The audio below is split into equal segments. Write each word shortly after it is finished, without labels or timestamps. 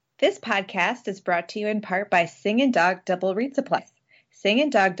This podcast is brought to you in part by Singin' Dog Double Reed Supplies. Singin'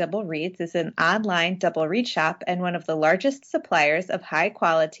 Dog Double Reads is an online double read shop and one of the largest suppliers of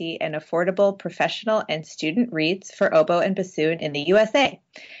high-quality and affordable professional and student reads for oboe and bassoon in the USA.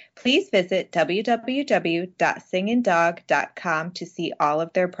 Please visit www.singindog.com to see all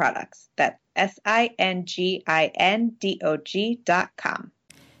of their products. That's SINGINDOG.com.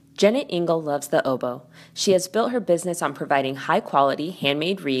 Janet Engel loves the oboe. She has built her business on providing high-quality,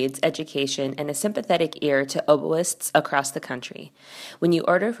 handmade reeds, education, and a sympathetic ear to oboists across the country. When you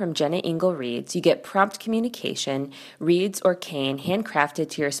order from Janet Engel Reeds, you get prompt communication, reeds or cane handcrafted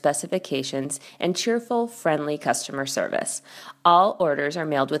to your specifications, and cheerful, friendly customer service. All orders are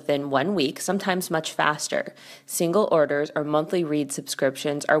mailed within 1 week, sometimes much faster. Single orders or monthly reed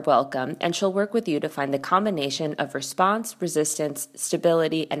subscriptions are welcome, and she'll work with you to find the combination of response, resistance,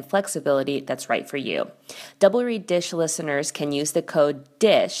 stability, and flexibility that's right for you. Double Reed Dish listeners can use the code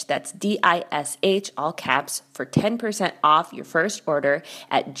DISH, that's DISH, all caps, for 10% off your first order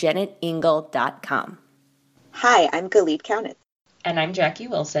at janetengel.com. Hi, I'm Galit Kaunitz. And I'm Jackie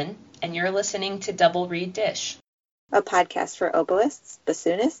Wilson, and you're listening to Double Reed Dish, a podcast for oboists,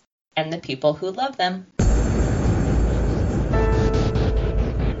 bassoonists, and the people who love them.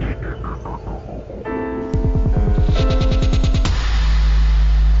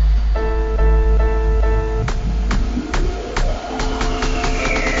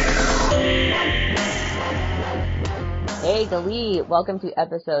 Hey, Galit, welcome to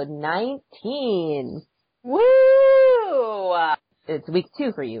episode 19. Woo! It's week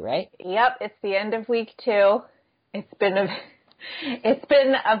 2 for you, right? Yep, it's the end of week 2. It's been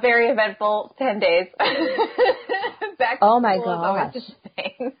a very eventful 10 days. Back to oh my school gosh. is always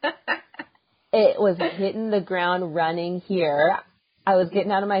insane. It was hitting the ground running here. I was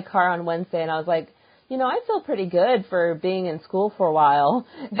getting out of my car on Wednesday and I was like, I feel pretty good for being in school for a while.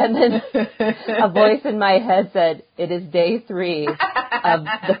 And then a voice in my head said, it is day 3 of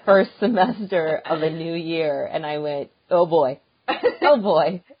the first semester of a new year. And I went, oh boy. Oh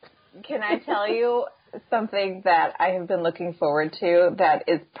boy. Can I tell you something that I have been looking forward to that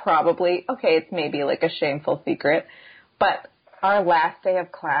is probably, it's maybe like a shameful secret, but our last day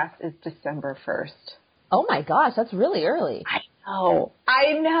of class is December 1st. Oh my gosh, that's really early.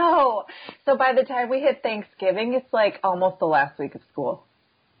 I know. So by the time we hit Thanksgiving, it's like almost the last week of school.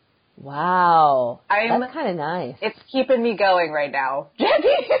 Wow. That's kind of nice. It's keeping me going right now.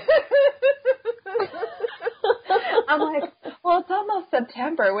 Jackie! I'm like, it's almost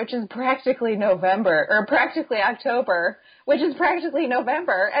September, which is practically November, or practically October, which is practically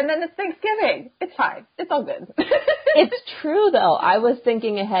November, and then it's Thanksgiving. It's fine. It's all good. It's true, though. I was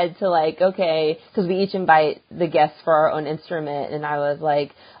thinking ahead to because we each invite the guests for our own instrument, and I was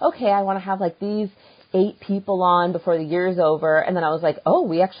like, I want to have these 8 people on before the year's over, and then I was like,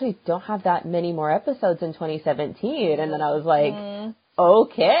 we actually don't have that many more episodes in 2017, and then I was like,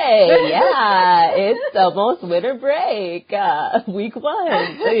 it's almost winter break, week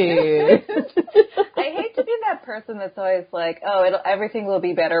 1, please. I hate to be that person that's always like, everything will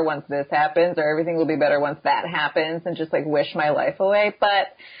be better once this happens, or everything will be better once that happens, and just wish my life away,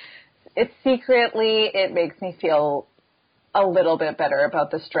 but it makes me feel a little bit better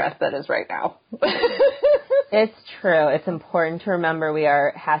about the stress that is right now. It's true. It's important to remember we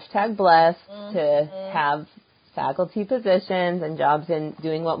are #blessed to have faculty positions and jobs in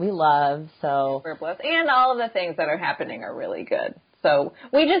doing what we love. So we're blessed. And all of the things that are happening are really good. So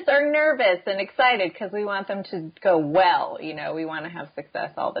we just are nervous and excited because we want them to go well. We want to have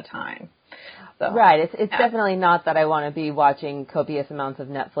success all the time. So, right. It's definitely not that I want to be watching copious amounts of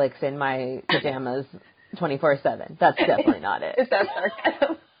Netflix in my pajamas 24/7. That's definitely not it. Is that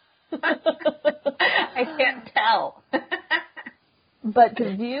sarcasm? I can't tell. But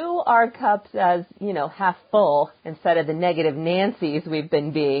to view our cups as, half full instead of the negative Nancys we've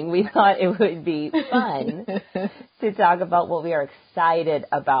been being, we thought it would be fun to talk about what we are excited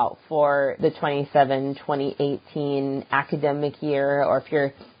about for the 2018 academic year, or if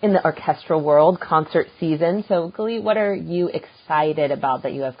you're in the orchestral world, concert season. So, Galit, what are you excited about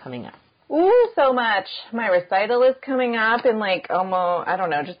that you have coming up? Ooh, so much. My recital is coming up in almost,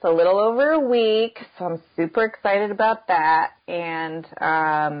 just a little over a week. So I'm super excited about that. And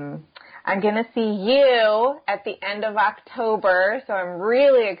I'm going to see you at the end of October. So I'm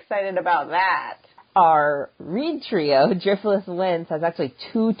really excited about that. Our reed trio, Driftless Winds, has actually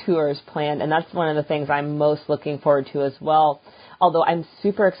 2 tours planned. And that's one of the things I'm most looking forward to as well. Although I'm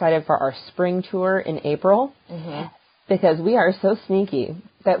super excited for our spring tour in April. Mm-hmm. Because we are so sneaky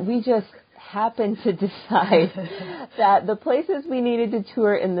that we just happened to decide that the places we needed to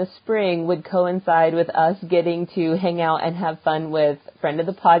tour in the spring would coincide with us getting to hang out and have fun with friend of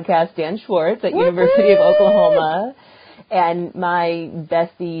the podcast, Dan Schwartz at University of Oklahoma, and my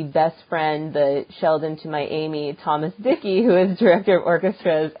best friend, the Sheldon to my Amy, Thomas Dickey, who is director of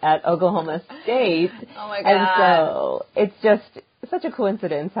orchestras at Oklahoma State. Oh my God. And so it's just such a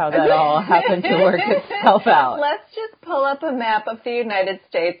coincidence how that all happened to work itself out. Let's just pull up a map of the United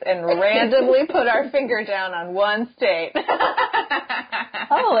States and randomly put our finger down on one state.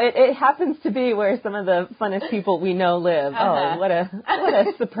 Oh, it happens to be where some of the funnest people we know live. Oh, what a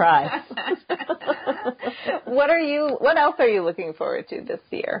surprise. What else are you looking forward to this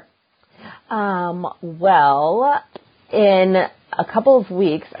year? Well, in a couple of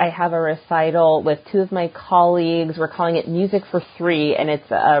weeks, I have a recital with two of my colleagues. We're calling it Music for Three, and it's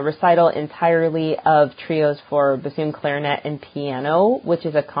a recital entirely of trios for bassoon, clarinet, and piano, which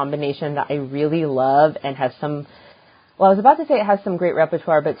is a combination that I really love and has some, well, I was about to say it has some great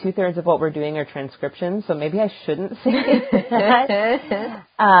repertoire, but 2/3 of what we're doing are transcriptions, so maybe I shouldn't say that.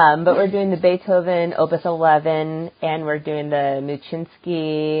 But we're doing the Beethoven Opus 11, and we're doing the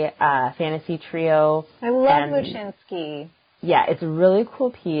Muchinsky Fantasy Trio. I love Muchinsky. Yeah, it's a really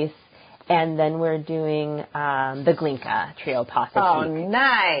cool piece. And then we're doing the Glinka Trio Posse. Oh,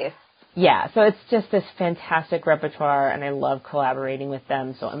 nice. Yeah, so it's just this fantastic repertoire, and I love collaborating with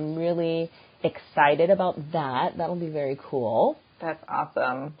them. So I'm really excited about that. That'll be very cool. That's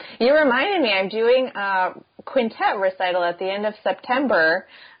awesome. You reminded me, I'm doing a quintet recital at the end of September.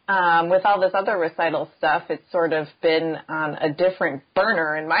 With all this other recital stuff, it's sort of been on a different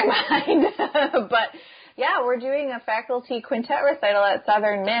burner in my mind. But yeah, we're doing a faculty quintet recital at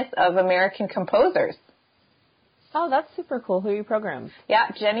Southern Miss of American composers. Oh, that's super cool. Who are you programmed? Yeah,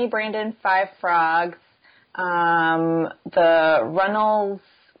 Jenny Brandon, Five Frogs, the Runnels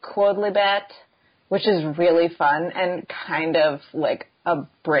Quodlibet, which is really fun and kind of like a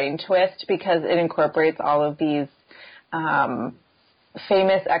brain twist because it incorporates all of these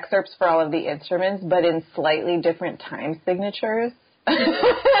famous excerpts for all of the instruments, but in slightly different time signatures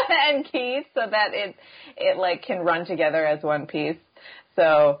and keys, so that it like can run together as one piece.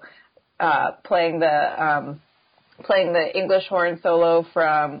 So playing the English horn solo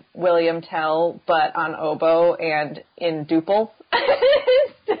from William Tell, but on oboe and in duples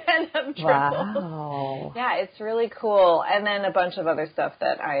instead of triples. Wow. Yeah, it's really cool. And then a bunch of other stuff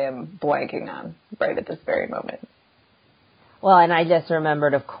that I am blanking on right at this very moment. Well, and I just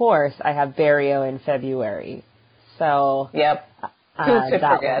remembered, of course, I have Barrio in February. So yep. Who could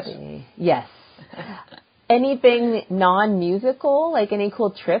forget? Yes. Anything non-musical, like any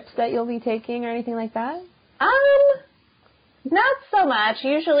cool trips that you'll be taking or anything like that? Not so much.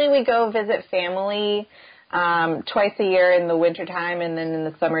 Usually we go visit family twice a year in the wintertime and then in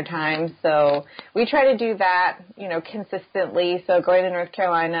the summertime. So we try to do that, consistently. So going to North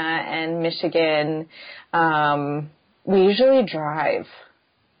Carolina and Michigan, we usually drive.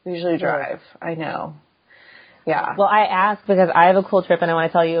 Right. I know. Yeah. Well, I asked because I have a cool trip and I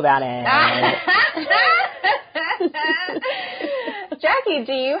want to tell you about it. Jackie,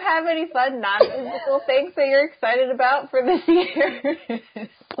 do you have any fun non-musical things that you're excited about for this year?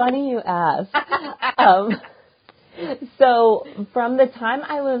 Funny you ask. So from the time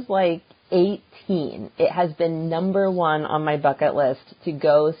I was like 18, it has been number one on my bucket list to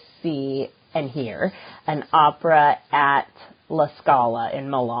go see and hear an opera at La Scala in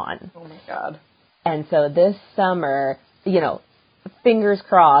Milan. Oh, my God. And so this summer, fingers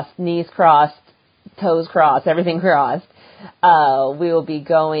crossed, knees crossed, toes crossed, everything crossed, we will be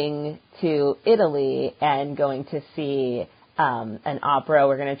going to Italy and going to see an opera.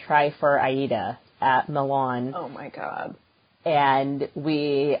 We're going to try for Aida at Milan. Oh, my God. And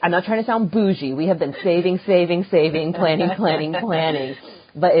I'm not trying to sound bougie. We have been saving, planning.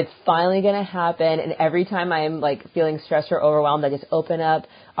 But it's finally going to happen. And every time I'm like feeling stressed or overwhelmed, I just open up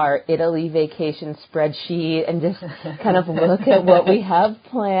our Italy vacation spreadsheet and just kind of look at what we have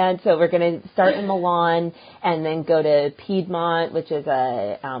planned. So we're going to start in Milan and then go to Piedmont, which is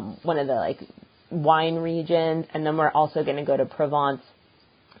one of the like wine regions. And then we're also going to go to Provence.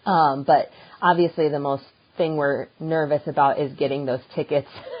 But obviously the most thing we're nervous about is getting those tickets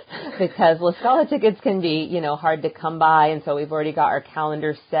because La Scala tickets can be, hard to come by. And so we've already got our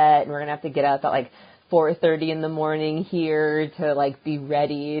calendar set and we're going to have to get up at like 4:30 in the morning here to like be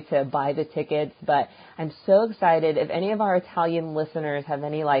ready to buy the tickets. But I'm so excited. If any of our Italian listeners have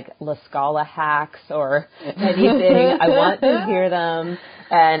any like La Scala hacks or anything, I want to hear them.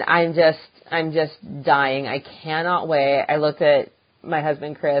 And I'm just dying. I cannot wait. I looked at my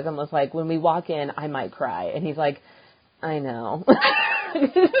husband, Chris, and was like, when we walk in, I might cry. And he's like, I know.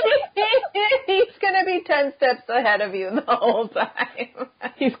 He's going to be 10 steps ahead of you the whole time.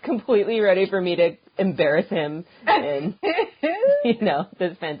 He's completely ready for me to embarrass him in,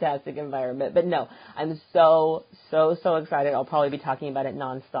 this fantastic environment. But no, I'm so excited. I'll probably be talking about it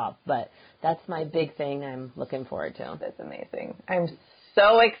nonstop, but that's my big thing I'm looking forward to. That's amazing. I'm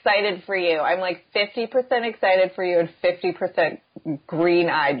so excited for you. I'm like 50% excited for you and 50%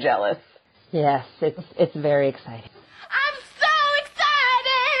 green-eyed jealous. Yes, it's very exciting.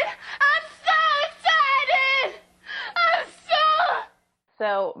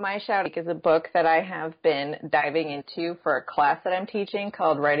 So my shout out is a book that I have been diving into for a class that I'm teaching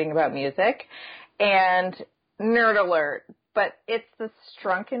called Writing About Music. And nerd alert, but it's the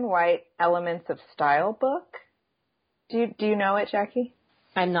Strunk and White Elements of Style book. Do you know it, Jackie?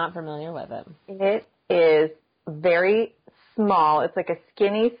 I'm not familiar with it. It is very small. It's like a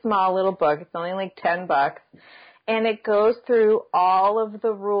skinny, small little book. It's only like $10. And it goes through all of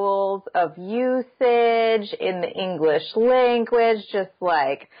the rules of usage in the English language, just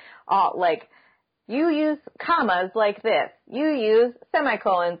like you use commas like this. You use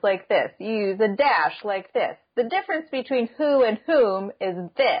semicolons like this. You use a dash like this. The difference between who and whom is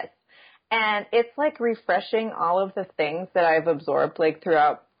this. And it's like refreshing all of the things that I've absorbed like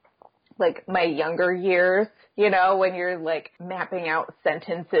throughout like my younger years, when you're like mapping out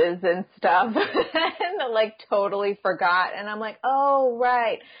sentences and stuff and like totally forgot. And I'm like, oh,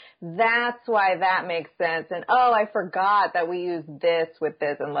 right. That's why that makes sense. And oh, I forgot that we use this with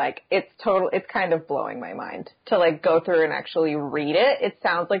this. And like, it's kind of blowing my mind to like go through and actually read it. It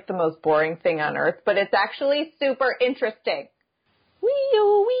sounds like the most boring thing on earth, but it's actually super interesting.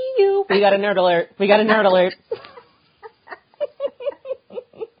 Wee-oo, wee-oo. We got a nerd alert.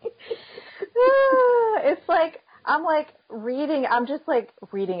 It's like, I'm just like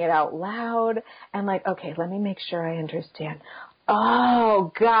reading it out loud and like, okay, let me make sure I understand.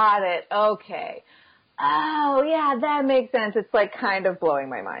 Oh, got it. Okay. Oh, yeah, that makes sense. It's like kind of blowing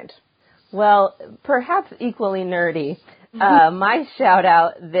my mind. Well, perhaps equally nerdy. My shout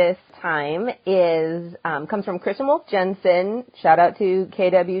out this time comes from Kristen Wolf Jensen. Shout out to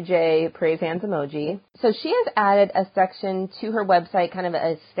KWJ Praise Hands Emoji. So she has added a section to her website, kind of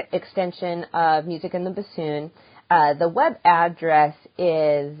an extension of Music in the Bassoon. The web address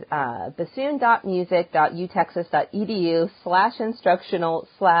is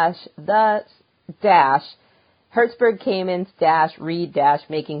bassoon.music.utexas.edu/instructional/the Hertzberg Caymans -read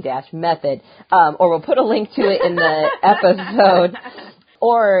 -making -method, or we'll put a link to it in the episode,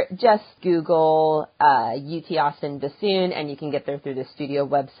 or just Google UT Austin Bassoon, and you can get there through the studio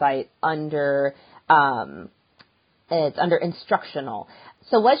website under it's under instructional.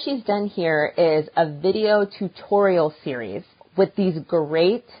 So what she's done here is a video tutorial series with these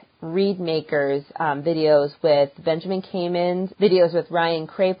great reed makers, videos with Benjamin Caymans, videos with Ryan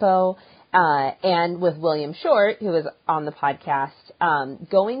Crapo, and with William Short, who was on the podcast,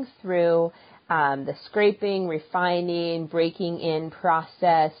 going through the scraping, refining, breaking in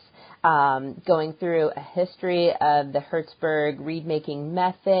process, going through a history of the Hertzberg reed-making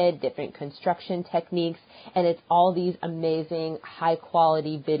method, different construction techniques, and it's all these amazing,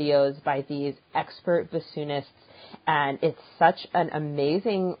 high-quality videos by these expert bassoonists, and it's such an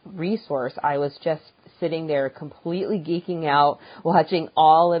amazing resource. I was just sitting there completely geeking out, watching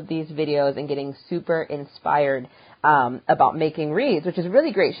all of these videos and getting super inspired about making reeds, which is a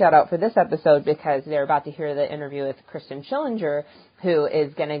really great shout out for this episode because they're about to hear the interview with Kristen Schillinger, who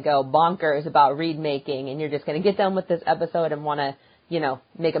is going to go bonkers about reed making, and you're just going to get done with this episode and want to,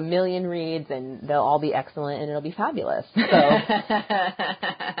 make 1 million reeds, and they'll all be excellent, and it'll be fabulous. So,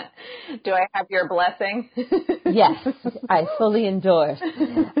 do I have your blessing? Yes, I fully endorse.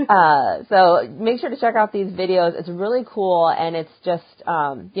 So make sure to check out these videos. It's really cool, and it's just,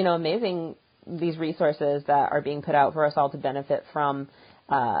 amazing, these resources that are being put out for us all to benefit from.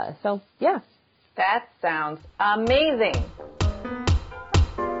 So, yeah. That sounds amazing.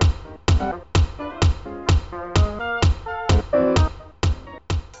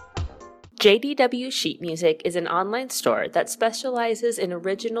 JDW Sheet Music is an online store that specializes in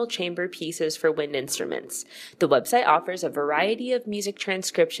original chamber pieces for wind instruments. The website offers a variety of music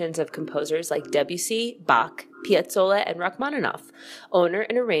transcriptions of composers like Debussy, Bach, Piazzolla, and Rachmaninoff. Owner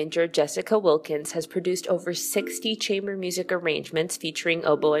and arranger Jessica Wilkins has produced over 60 chamber music arrangements featuring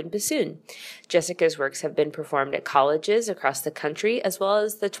oboe and bassoon. Jessica's works have been performed at colleges across the country, as well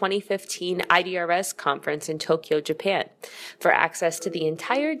as the 2015 IDRS conference in Tokyo, Japan. For access to the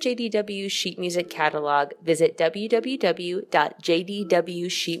entire JDW Sheet Music catalog, visit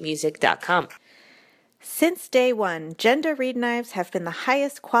www.jdwsheetmusic.com. Since day one, Genda reed knives have been the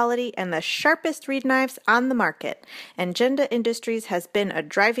highest quality and the sharpest reed knives on the market, and Genda Industries has been a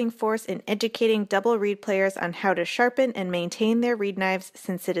driving force in educating double reed players on how to sharpen and maintain their reed knives,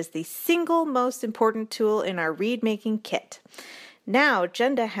 since it is the single most important tool in our reed making kit. Now,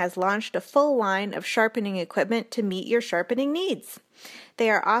 Genda has launched a full line of sharpening equipment to meet your sharpening needs. They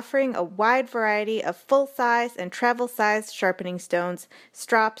are offering a wide variety of full-size and travel-sized sharpening stones,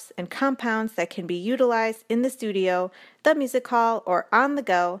 strops, and compounds that can be utilized in the studio, the music hall, or on the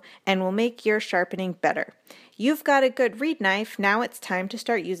go, and will make your sharpening better. You've got a good reed knife, now it's time to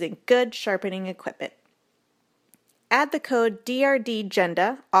start using good sharpening equipment. Add the code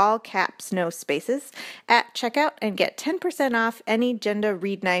DRDGenda, all caps, no spaces, at checkout and get 10% off any Genda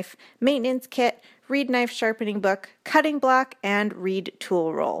reed knife, maintenance kit, reed knife sharpening book, cutting block, and reed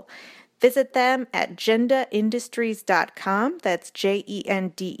tool roll. Visit them at gendaindustries.com. That's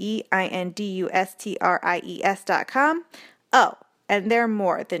JENDEINDUSTRIES.com. Oh, and they're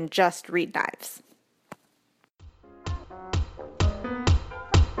more than just reed knives.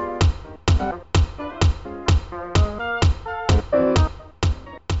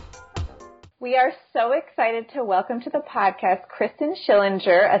 We are so excited to welcome to the podcast Kristen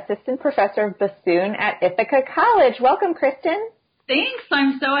Schillinger, Assistant Professor of Bassoon at Ithaca College. Welcome, Kristen. Thanks.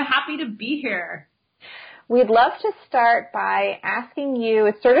 I'm so happy to be here. We'd love to start by asking you,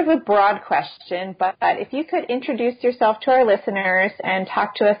 it's sort of a broad question, but if you could introduce yourself to our listeners and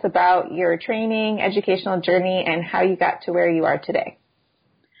talk to us about your training, educational journey, and how you got to where you are today.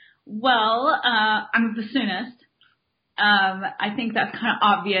 Well, I'm a bassoonist. I think that's kind of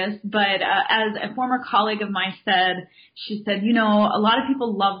obvious, but as a former colleague of mine said, she said, you know, a lot of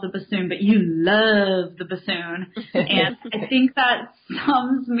people love the bassoon, but you love the bassoon. And I think that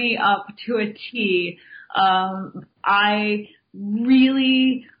sums me up to a T. I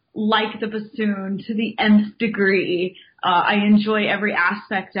really like the bassoon to the nth degree. I enjoy every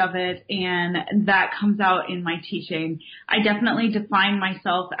aspect of it, and that comes out in my teaching. I definitely define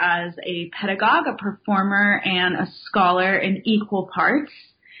myself as a pedagogue, a performer, and a scholar in equal parts.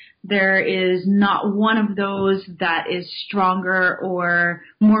 There is not one of those that is stronger or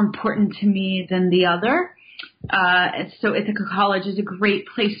more important to me than the other. So Ithaca College is a great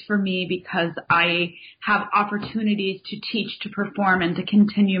place for me because I have opportunities to teach, to perform, and to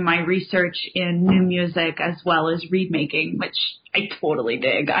continue my research in new music as well as reed making, which I totally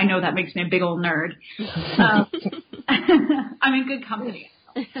dig. I know that makes me a big old nerd. I'm in good company.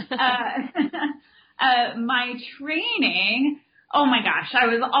 My training, oh my gosh, I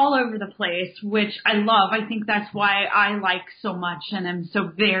was all over the place, which I love. I think that's why I like so much and am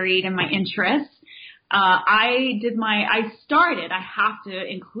so varied in my interests. I have to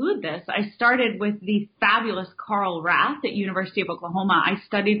include this, I started with the fabulous Carl Rath at University of Oklahoma. I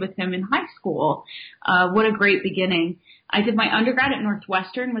studied with him in high school. What a great beginning. I did my undergrad at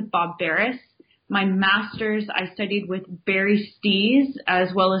Northwestern with Bob Barris. My master's, I studied with Barry Stees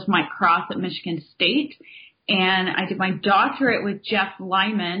as well as Mike Cross at Michigan State. And I did my doctorate with Jeff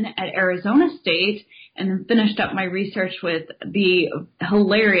Lyman at Arizona State, and then finished up my research with the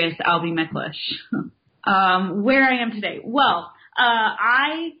hilarious Albie Miklish. Where I am today. Well,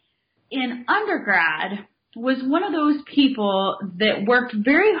 I, in undergrad, was one of those people that worked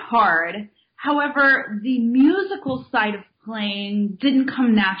very hard. However, the musical side of playing didn't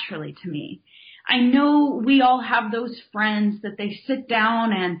come naturally to me. I know we all have those friends that they sit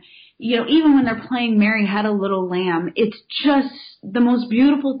down and, you know, even when they're playing Mary Had a Little Lamb, it's just the most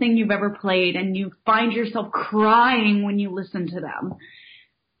beautiful thing you've ever played, and you find yourself crying when you listen to them.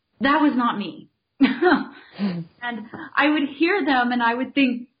 That was not me. And I would hear them and I would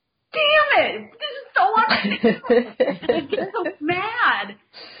think, damn it, this is so unbelievable. I get so mad.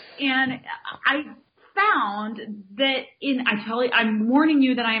 And I found that I'm warning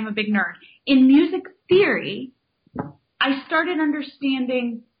you that I am a big nerd. In music theory, I started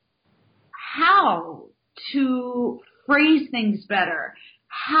understanding how to phrase things better,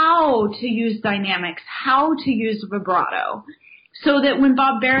 how to use dynamics, how to use vibrato, so that when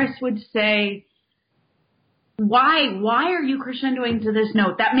Bob Barris would say, why are you crescendoing to this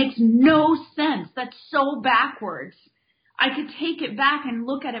note? That makes no sense. That's so backwards. I could take it back and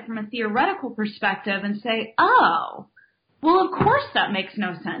look at it from a theoretical perspective and say, oh, well, of course that makes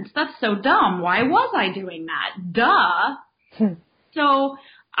no sense. That's so dumb. Why was I doing that? Duh. So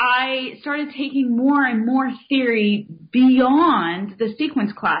I started taking more and more theory beyond the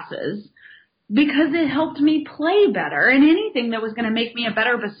sequence classes because it helped me play better. And anything that was going to make me a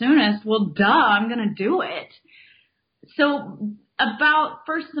better bassoonist, well, duh, I'm going to do it. So about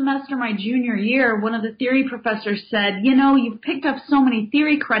first semester my junior year, one of the theory professors said, you know, you've picked up so many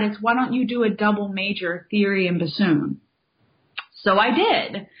theory credits, why don't you do a double major, theory and bassoon? So I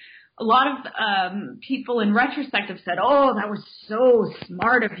did. A lot of people in retrospect have said, oh, that was so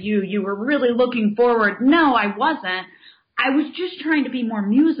smart of you. You were really looking forward. No, I wasn't. I was just trying to be more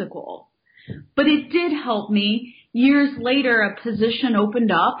musical. But it did help me. Years later, a position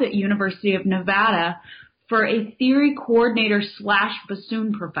opened up at University of Nevada for a theory coordinator /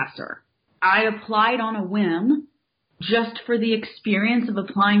 bassoon professor. I applied on a whim just for the experience of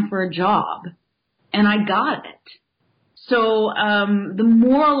applying for a job, and I got it. So the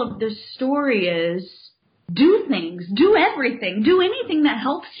moral of this story is do things, do everything, do anything that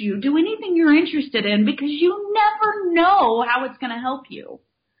helps you, do anything you're interested in, because you never know how it's going to help you.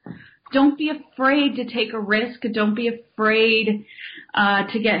 Don't be afraid to take a risk. Don't be afraid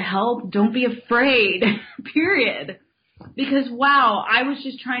to get help. Don't be afraid, period. Because, wow, I was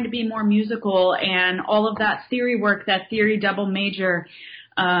just trying to be more musical, and all of that theory work, that theory double major,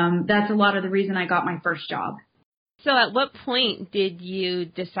 that's a lot of the reason I got my first job. So at what point did you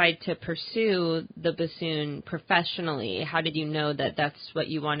decide to pursue the bassoon professionally? How did you know that that's what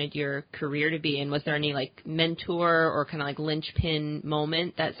you wanted your career to be? And was there any like mentor or kind of like linchpin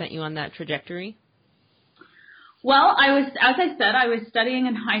moment that sent you on that trajectory? Well, as I said, I was studying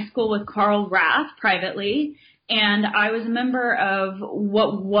in high school with Carl Rath privately, and I was a member of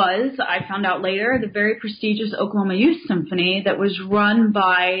what was, I found out later, the very prestigious Oklahoma Youth Symphony that was run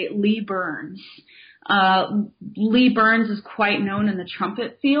by Lee Burns. Lee Burns is quite known in the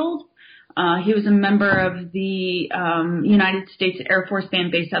trumpet field. He was a member of the United States Air Force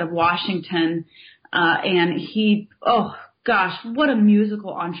Band based out of Washington, and he, oh gosh, what a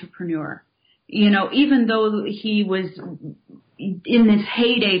musical entrepreneur. You know, even though he was in this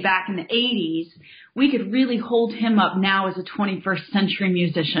heyday back in the 80s, we could really hold him up now as a 21st century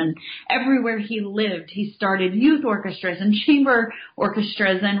musician. Everywhere he lived, he started youth orchestras and chamber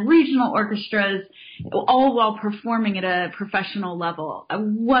orchestras and regional orchestras, all while performing at a professional level.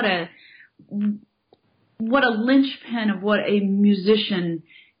 What a linchpin of what a musician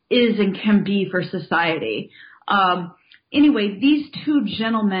is and can be for society. Anyway, these two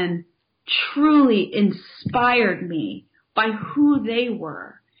gentlemen truly inspired me by who they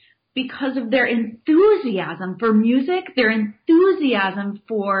were, because of their enthusiasm for music, their enthusiasm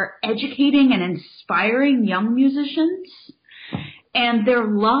for educating and inspiring young musicians, and their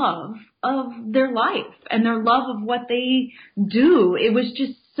love of their life and their love of what they do. It was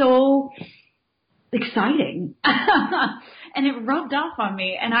just so exciting. And it rubbed off on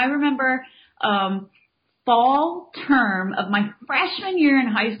me. And I remember fall term of my freshman year in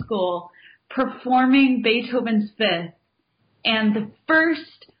high school performing Beethoven's Fifth, and the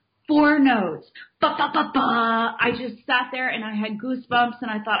first 4 notes, ba, ba, ba, ba. I just sat there and I had goosebumps, and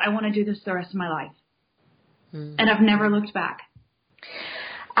I thought, I want to do this the rest of my life. And I've never looked back.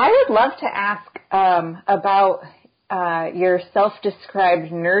 I would love to ask about your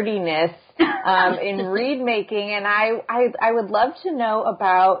self-described nerdiness in reed making, and I would love to know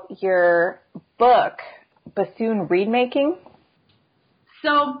about your book, Bassoon Reed Making.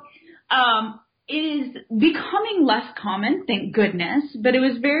 So, it is becoming less common, thank goodness, but it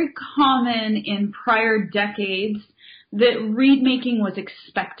was very common in prior decades that reed making was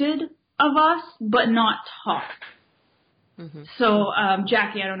expected of us, but not taught. Mm-hmm. So,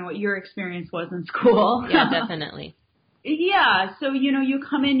 Jackie, I don't know what your experience was in school. Yeah, definitely. Yeah, so, you know, you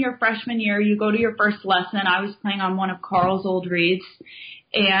come in your freshman year, you go to your first lesson. I was playing on one of Carl's old reeds,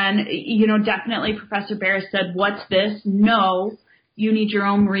 and, you know, definitely Professor Barris said, what's this? No, you need your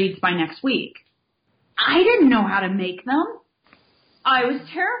own reeds by next week. I didn't know how to make them. I was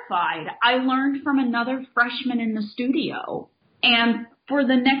terrified. I learned from another freshman in the studio. And for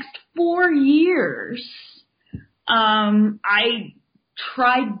the next 4 years, I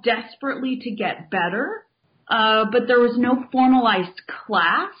tried desperately to get better, but there was no formalized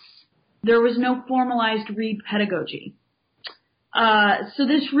class. There was no formalized reed pedagogy. So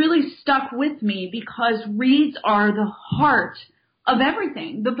this really stuck with me because reeds are the heart of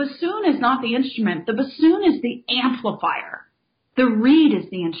everything. The bassoon is not the instrument. The bassoon is the amplifier. The reed is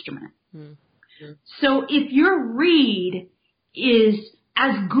the instrument. Mm-hmm. So if your reed is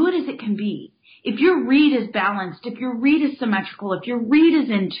as good as it can be, if your reed is balanced, if your reed is symmetrical, if your reed is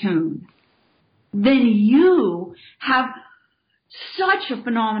in tune, then you have such a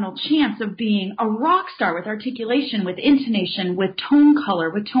phenomenal chance of being a rock star with articulation, with intonation, with tone color,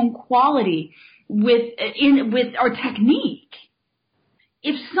 with tone quality, with our technique.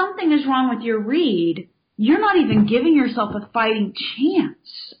 If something is wrong with your reed, you're not even giving yourself a fighting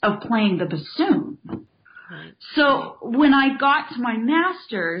chance of playing the bassoon. Right. So when I got to my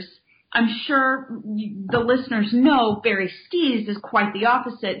master's, I'm sure the listeners know Barry Stees is quite the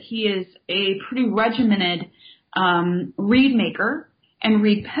opposite. He is a pretty regimented reed maker and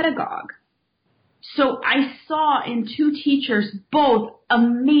reed pedagogue. So I saw in two teachers, both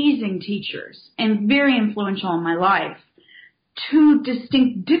amazing teachers and very influential in my life, two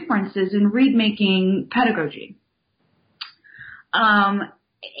distinct differences in reed making pedagogy.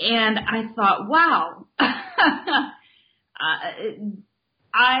 And I thought, wow,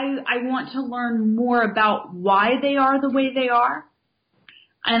 I want to learn more about why they are the way they are.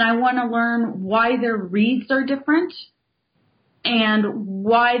 And I want to learn why their reeds are different and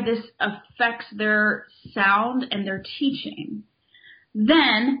why this affects their sound and their teaching.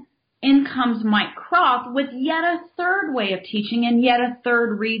 Then in comes Mike Croft with yet a third way of teaching and yet a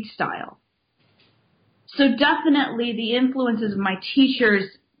third reed style. So definitely the influences of my teachers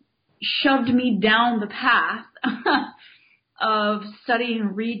shoved me down the path of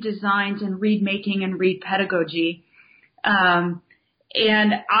studying reed designs and reed making and reed pedagogy.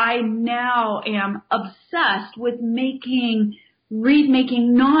 And I now am obsessed with making reed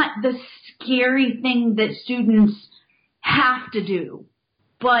making not the scary thing that students have to do,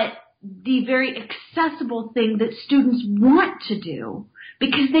 but the very accessible thing that students want to do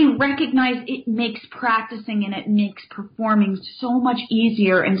because they recognize it makes practicing and it makes performing so much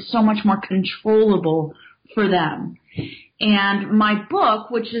easier and so much more controllable for them. And my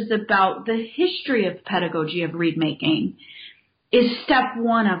book, which is about the history of pedagogy of reed making, is step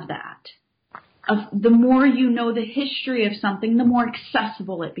one of that. Of the more you know the history of something, the more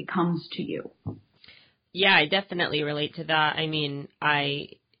accessible it becomes to you. Yeah, I definitely relate to that. I mean,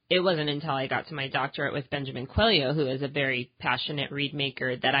 it wasn't until I got to my doctorate with Benjamin Quelio, who is a very passionate reed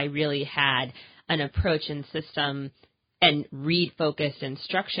maker, that I really had an approach and system and reed-focused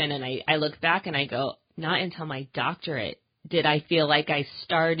instruction. And I look back and I go, not until my doctorate did I feel like I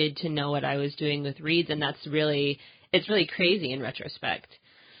started to know what I was doing with reeds. And it's really crazy in retrospect.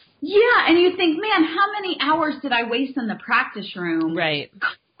 Yeah, and you think, man, how many hours did I waste in the practice room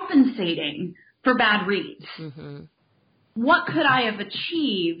compensating for bad reeds? Mm-hmm. What could I have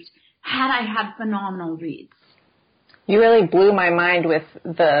achieved had I had phenomenal reeds? You really blew my mind with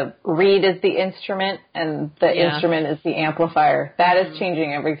the reed is the instrument and the instrument is the amplifier. That is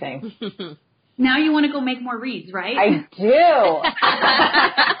changing everything. Now you want to go make more reeds, right? I do.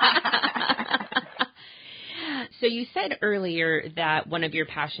 So you said earlier that one of your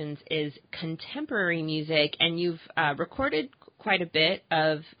passions is contemporary music, and you've recorded quite a bit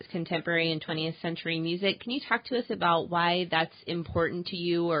of contemporary and 20th century music. Can you talk to us about why that's important to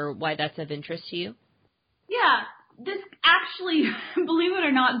you or why that's of interest to you? Yeah, this actually, believe it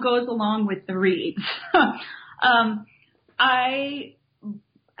or not, goes along with the reeds. I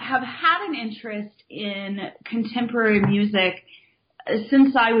have had an interest in contemporary music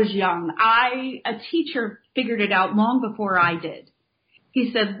since I was young. A teacher figured it out long before I did.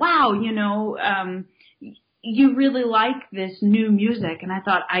 He said, wow, you really like this new music. And I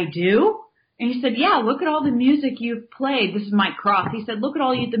thought, I do? And he said, yeah, look at all the music you've played. This is Mike Croft. He said, look at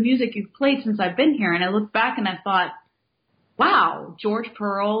all the music you've played since I've been here. And I looked back and I thought, wow, George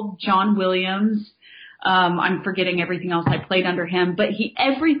Pearl, John Williams. I'm forgetting everything else I played under him. But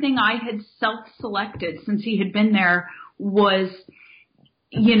everything I had self-selected since he had been there was,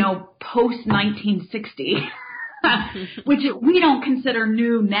 post 1960, which we don't consider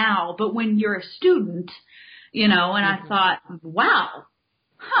new now. But when you're a student, and I thought, wow,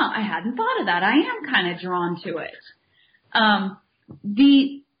 I hadn't thought of that. I am kind of drawn to it.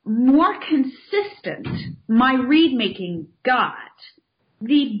 The more consistent my reed making got,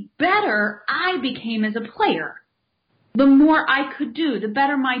 the better I became as a player. The more I could do, the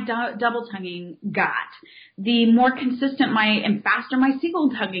better my double tonguing got. The more consistent and faster my single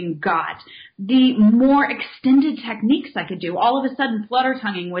tonguing got. The more extended techniques I could do. All of a sudden, flutter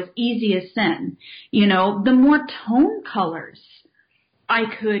tonguing was easy as sin. The more tone colors I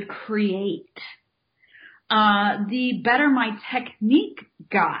could create, the better my technique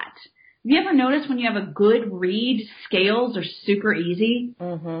got. Have you ever noticed when you have a good reed, scales are super easy?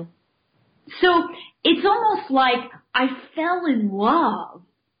 Mm-hmm. So it's almost like I fell in love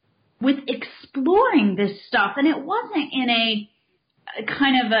with exploring this stuff, and it wasn't in a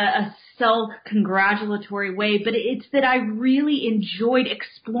kind of a self-congratulatory way, but it's that I really enjoyed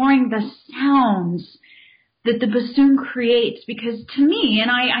exploring the sounds that the bassoon creates, because to me, and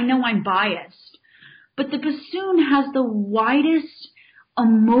I know I'm biased, but the bassoon has the widest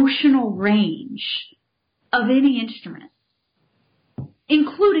emotional range of any instrument,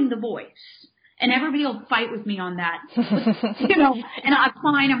 including the voice. And everybody will fight with me on that, and I'm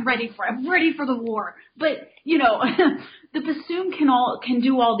fine. I'm ready for the war. But, the bassoon can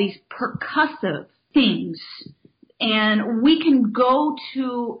do all these percussive things, and we can go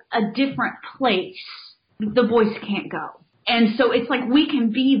to a different place the voice can't go. And so it's like we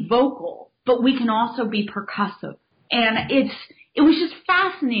can be vocal, but we can also be percussive. And it was just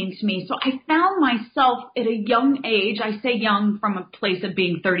fascinating to me. So I found myself at a young age, I say young from a place of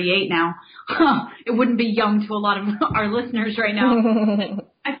being 38 now. It wouldn't be young to a lot of our listeners right now.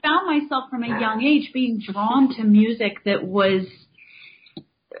 I found myself from a young age being drawn to music that was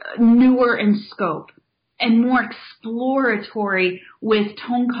newer in scope and more exploratory with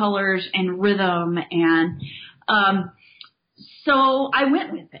tone colors and rhythm. And so I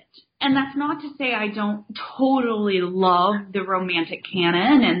went with it. And that's not to say I don't totally love the Romantic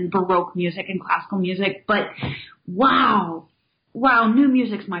canon and Baroque music and classical music, but wow, new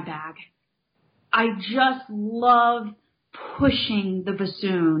music's my bag. I just love pushing the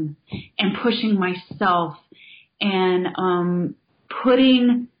bassoon and pushing myself and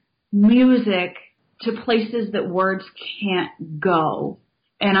putting music to places that words can't go.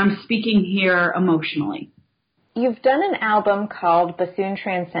 And I'm speaking here emotionally. You've done an album called Bassoon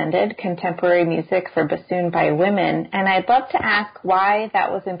Transcended, Contemporary Music for Bassoon by Women, and I'd love to ask why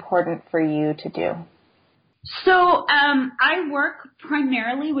that was important for you to do. So I work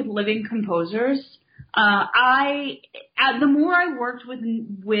primarily with living composers. The more I worked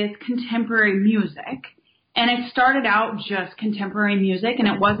with contemporary music, and it started out just contemporary music, and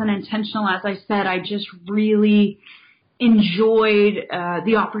it wasn't intentional. As I said, I just really enjoyed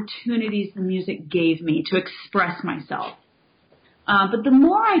the opportunities the music gave me to express myself. But the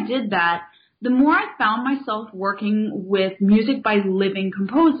more I did that, the more I found myself working with music by living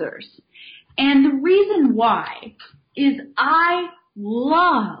composers. And the reason why is I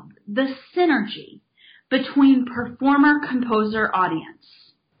love the synergy between performer, composer, audience.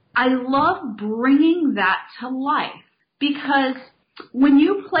 I love bringing that to life because when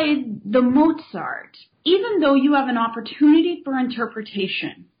you play the Mozart, even though you have an opportunity for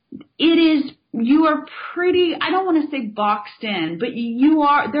interpretation, you are pretty, I don't want to say boxed in, but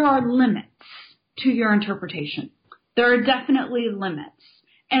there are limits to your interpretation. There are definitely limits.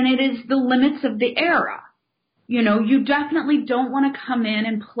 And it is the limits of the era. You definitely don't want to come in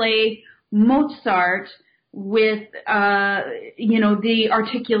and play Mozart with, the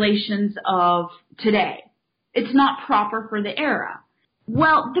articulations of today. It's not proper for the era.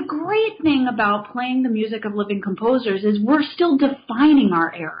 Well, the great thing about playing the music of living composers is we're still defining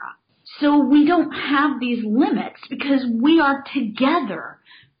our era. So we don't have these limits because we are together.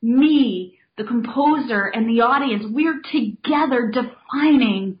 Me, the composer, and the audience, we are together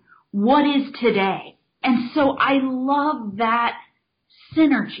defining what is today. And so I love that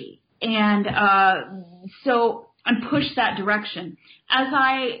synergy. And so I'm pushed that direction. As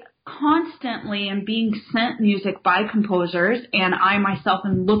I constantly am being sent music by composers, and I myself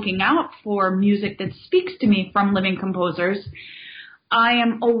am looking out for music that speaks to me from living composers, I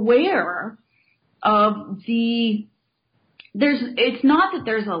am aware of it's not that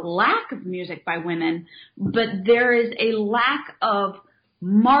there's a lack of music by women, but there is a lack of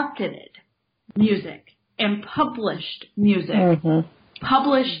marketed music and published music. Mm-hmm.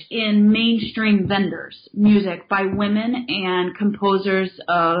 Published in mainstream vendors, music by women and composers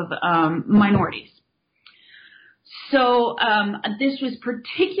of minorities. So this was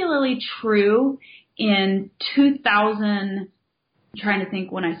particularly true in 2000, I'm trying to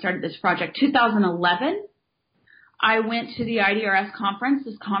think when I started this project, 2011. I went to the IDRS conference.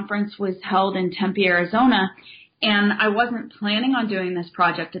 This conference was held in Tempe, Arizona, and I wasn't planning on doing this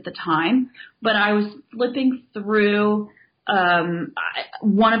project at the time, but I was flipping through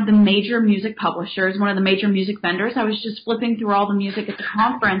one of the major music publishers, one of the major music vendors. I was just flipping through all the music at the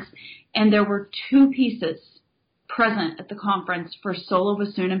conference, and there were 2 pieces present at the conference for solo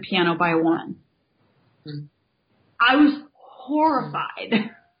bassoon and piano by a woman. Mm. I was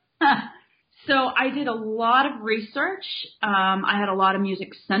horrified. So I did a lot of research. I had a lot of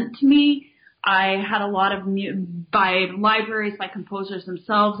music sent to me. I had a lot of by libraries, by composers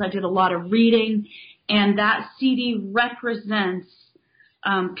themselves. I did a lot of reading. And that CD represents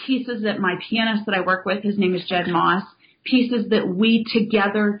pieces that my pianist that I work with, his name is Jed Moss, pieces that we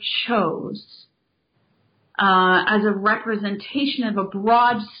together chose as a representation of a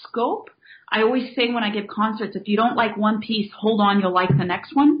broad scope. I always say when I give concerts, if you don't like one piece, hold on, you'll like the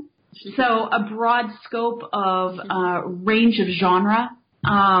next one. So a broad scope of range of genre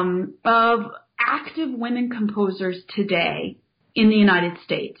of active women composers today in the United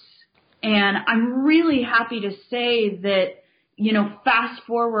States. And I'm really happy to say that, fast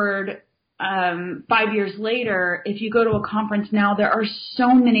forward 5 years later, if you go to a conference now, there are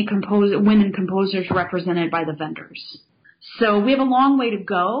so many women composers represented by the vendors. So we have a long way to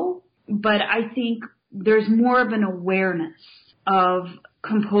go, but I think there's more of an awareness of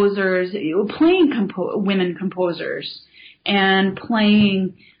composers, playing women composers and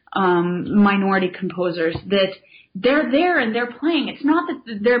playing minority composers, that they're there and they're playing. It's not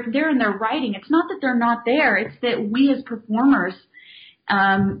that they're there and they're writing. It's not that they're not there. It's that we as performers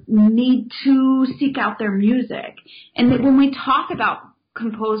need to seek out their music. And that when we talk about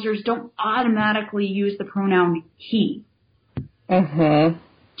composers, don't automatically use the pronoun he. Mm-hmm.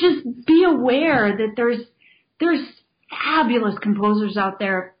 Just be aware that there's fabulous composers out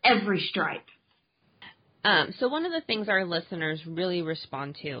there of every stripe. So one of the things our listeners really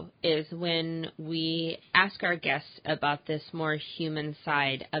respond to is when we ask our guests about this more human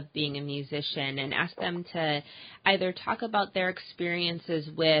side of being a musician and ask them to either talk about their experiences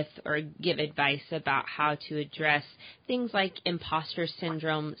with or give advice about how to address things like imposter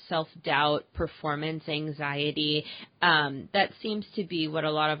syndrome, self-doubt, performance anxiety. That seems to be what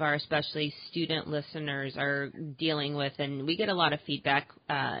a lot of our especially student listeners are dealing with, and we get a lot of feedback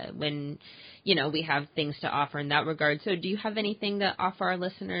when we have things to offer in that regard. So do you have anything to offer our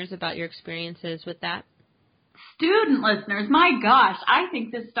listeners about your experiences with that? Student listeners, my gosh, I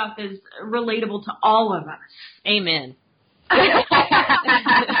think this stuff is relatable to all of us. Amen. I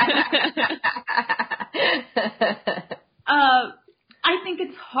think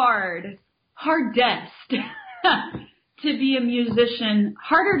it's hardest to be a musician,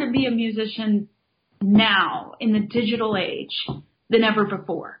 harder to be a musician now in the digital age than ever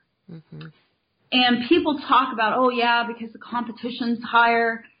before. Mm-hmm. And people talk about, oh yeah, because the competition's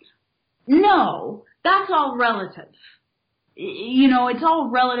higher. No, that's all relative. It's all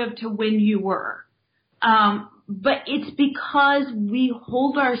relative to when you were. But it's because we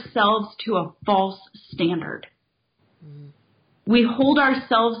hold ourselves to a false standard. Mm-hmm. We hold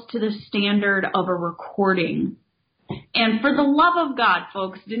ourselves to the standard of a recording. And for the love of God,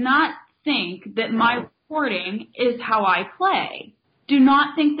 folks, do not think that my recording is how I play. Do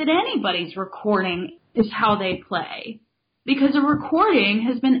not think that anybody's recording is how they play, because a recording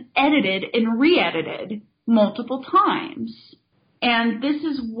has been edited and re-edited multiple times. And this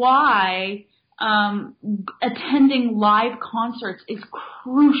is why attending live concerts is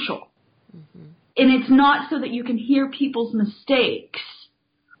crucial. Mm-hmm. And it's not so that you can hear people's mistakes,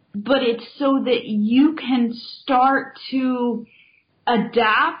 but it's so that you can start to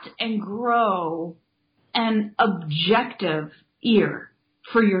adapt and grow an objective ear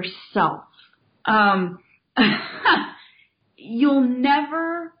for yourself. You'll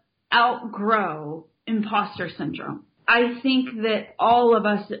never outgrow imposter syndrome. I think that all of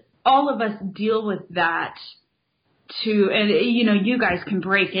us deal with that too. And you guys can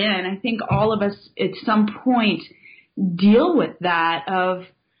break in. I think all of us at some point deal with that of,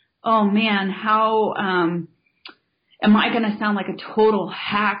 oh man, how am I going to sound like a total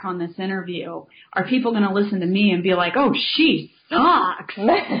hack on this interview? Are people going to listen to me and be like, oh, she sucks.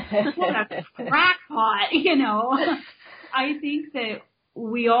 What a crackpot, I think that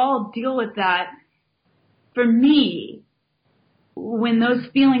we all deal with that. For me, when those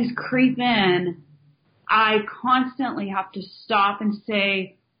feelings creep in, I constantly have to stop and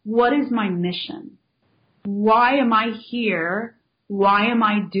say, what is my mission? Why am I here? Why am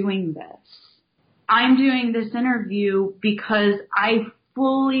I doing this? I'm doing this interview because I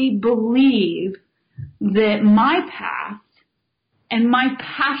fully believe that my past and my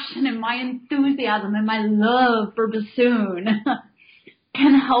passion and my enthusiasm and my love for bassoon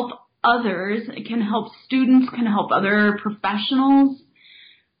can help others, it can help students, can help other professionals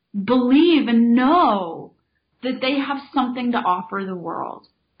believe and know that they have something to offer the world,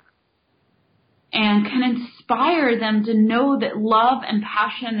 and can inspire them to know that love and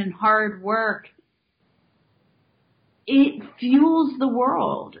passion and hard work, it fuels the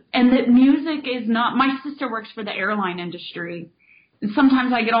world, and that music is not. My sister works for the airline industry, and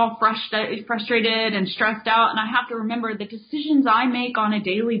sometimes I get all frustrated and stressed out, and I have to remember the decisions I make on a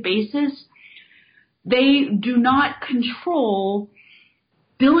daily basis, they do not control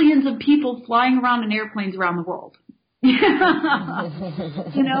billions of people flying around in airplanes around the world. At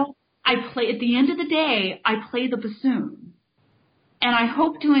the end of the day, I play the bassoon, and I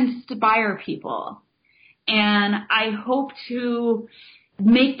hope to inspire people, and I hope to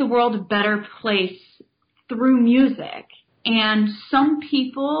make the world a better place through music. And some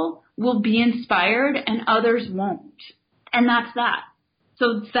people will be inspired and others won't. And that's that.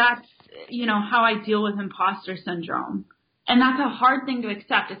 So that's, how I deal with imposter syndrome. And that's a hard thing to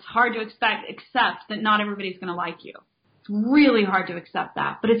accept. It's hard to accept that not everybody's going to like you. It's really hard to accept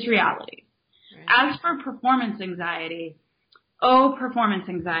that, but it's reality. As for performance anxiety, performance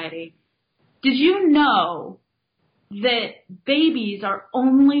anxiety. Did you know that babies are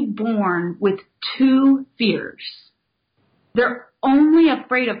only born with 2 fears? They're only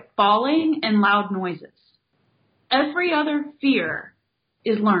afraid of falling and loud noises. Every other fear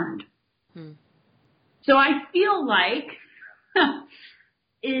is learned. So I feel like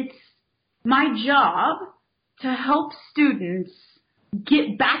it's my job to help students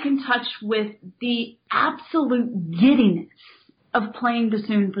get back in touch with the absolute giddiness of playing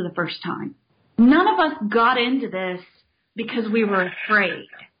bassoon for the first time. None of us got into this because we were afraid.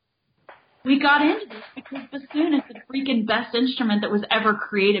 We got into this because bassoon is the freaking best instrument that was ever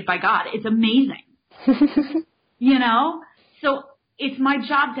created by God. It's amazing. You know? So it's my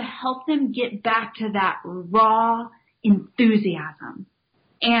job to help them get back to that raw enthusiasm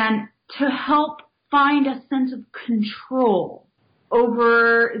and to help find a sense of control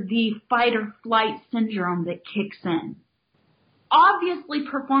over the fight or flight syndrome that kicks in. Obviously,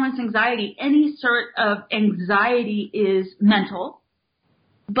 performance anxiety, any sort of anxiety is mental,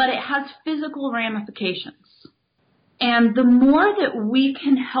 but it has physical ramifications. And the more that we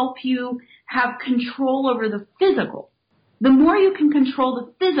can help you have control over the physical, the more you can control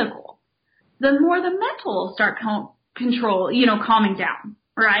the physical, the more the mental will start calming down,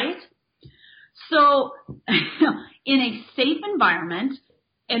 right? So in a safe environment,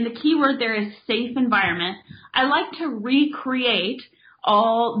 and the key word there is safe environment, I like to recreate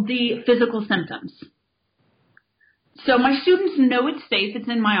all the physical symptoms. So my students know it's safe. It's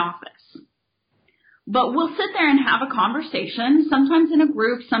in my office. But we'll sit there and have a conversation, sometimes in a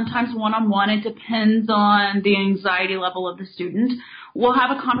group, sometimes one-on-one. It depends on the anxiety level of the student. We'll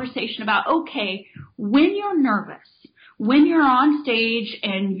have a conversation about, okay, when you're nervous, when you're on stage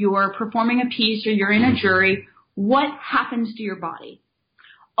and you're performing a piece or you're in a jury, what happens to your body?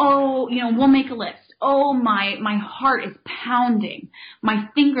 Oh, we'll make a list. Oh, my heart is pounding. My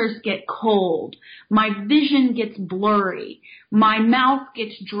fingers get cold. My vision gets blurry. My mouth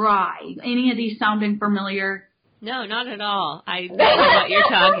gets dry. Any of these sounding familiar? No, not at all. I don't know what you're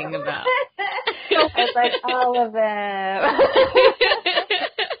talking about. It's like all of them.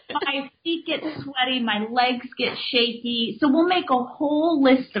 My feet get sweaty. My legs get shaky. So we'll make a whole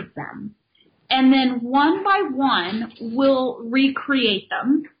list of them. And then one by one, we'll recreate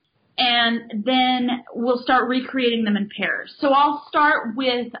them. And then we'll start recreating them in pairs. So I'll start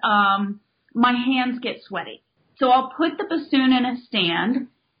with my hands get sweaty. So I'll put the bassoon in a stand,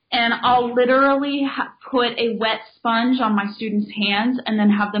 and I'll literally put a wet sponge on my students' hands and then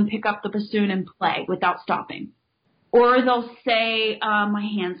have them pick up the bassoon and play without stopping. Or they'll say, my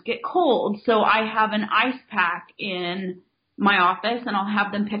hands get cold, so I have an ice pack in my office, and I'll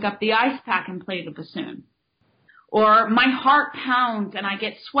have them pick up the ice pack and play the bassoon. Or my heart pounds and I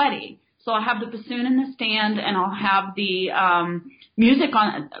get sweaty, so I'll have the bassoon in the stand, and I'll have the music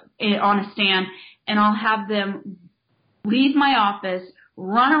on a stand, and I'll have them leave my office,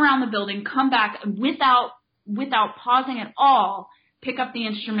 run around the building, come back without pausing at all, pick up the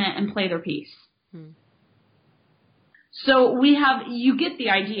instrument and play their piece. So you get the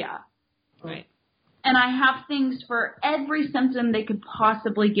idea. Right. And I have things for every symptom they could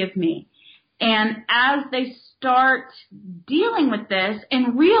possibly give me. And as they start dealing with this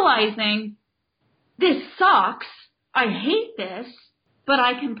and realizing this sucks, I hate this, but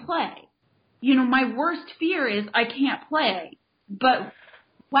I can play. My worst fear is I can't play, but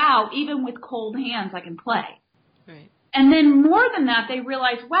wow, even with cold hands, I can play. Right. And then more than that, they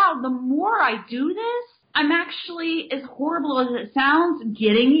realize, wow, the more I do this, I'm actually, as horrible as it sounds,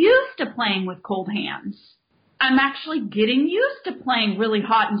 getting used to playing with cold hands. I'm actually getting used to playing really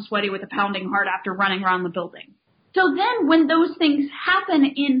hot and sweaty with a pounding heart after running around the building. So then when those things happen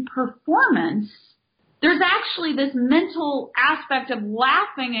in performance, there's actually this mental aspect of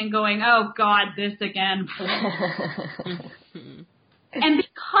laughing and going, oh, God, this again. And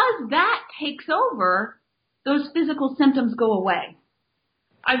because that takes over, those physical symptoms go away.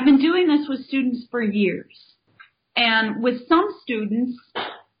 I've been doing this with students for years. And with some students,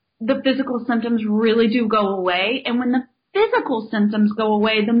 the physical symptoms really do go away. And when the physical symptoms go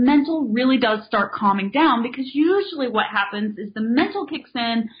away, the mental really does start calming down, because usually what happens is the mental kicks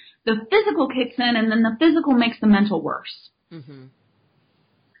in, the physical kicks in, and then the physical makes the mental worse. Mm-hmm.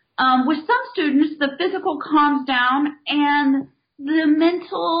 With some students, the physical calms down and the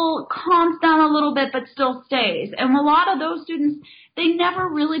mental calms down a little bit but still stays. And a lot of those students, they never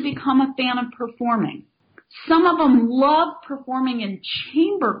really become a fan of performing. Some of them love performing in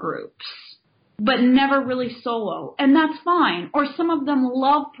chamber groups, but never really solo, and that's fine. Or some of them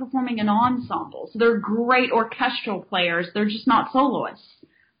love performing in ensembles. They're great orchestral players. They're just not soloists.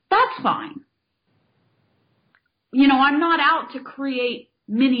 That's fine. I'm not out to create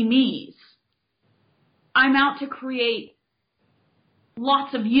mini me's. I'm out to create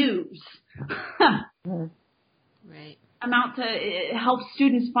lots of yous. Right. I'm out to help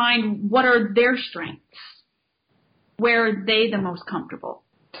students find what are their strengths. Where are they the most comfortable?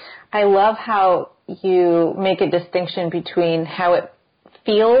 I love how you make a distinction between how it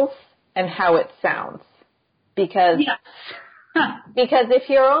feels and how it sounds. Because if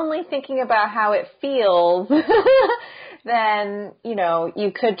you're only thinking about how it feels, then,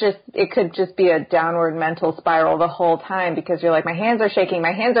 it could just be a downward mental spiral the whole time because you're like, my hands are shaking,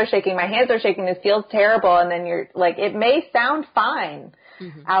 this feels terrible. And then you're like, it may sound fine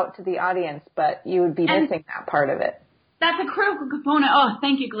out to the audience, but you would be missing that part of it. That's a critical component. Oh,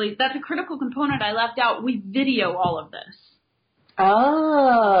 thank you, Glee. That's a critical component I left out. We video all of this.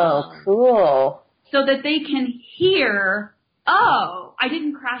 Oh, cool. So that they can hear, oh, I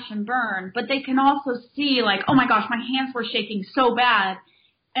didn't crash and burn, but they can also see like, oh my gosh, my hands were shaking so bad.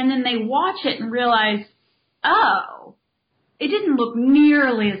 And then they watch it and realize, oh, it didn't look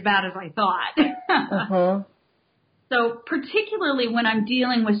nearly as bad as I thought. So particularly when I'm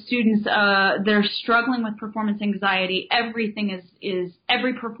dealing with students, they're struggling with performance anxiety, every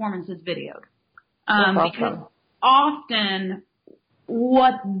performance is videoed. Because often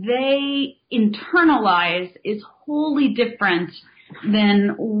what they internalize is wholly different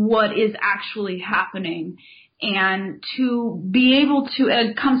than what is actually happening. And to be able to,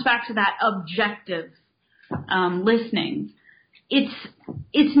 it comes back to that objective listening.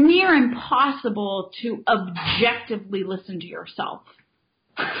 It's near impossible to objectively listen to yourself.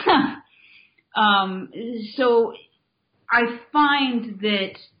 So I find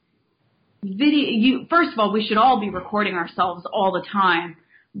that first of all, we should all be recording ourselves all the time.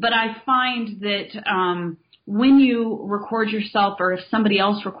 But I find that when you record yourself or if somebody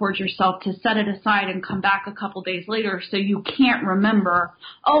else records yourself, to set it aside and come back a couple days later so you can't remember,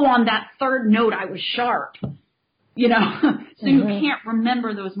 oh, on that third note I was sharp. So you can't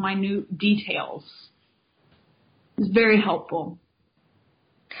remember those minute details. It's very helpful.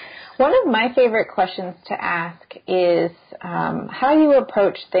 One of my favorite questions to ask is how you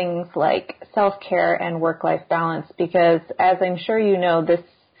approach things like self-care and work-life balance, because as I'm sure you know, this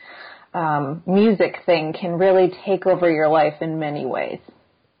music thing can really take over your life in many ways.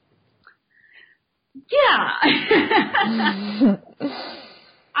 Yeah.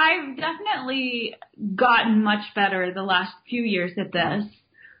 I've definitely gotten much better the last few years at this.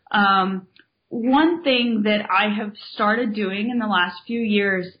 One thing that I have started doing in the last few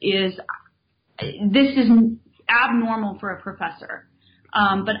years is, this is abnormal for a professor,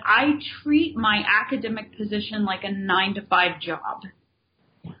 but I treat my academic position like a 9-to-5 job.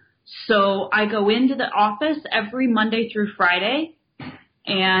 So I go into the office every Monday through Friday.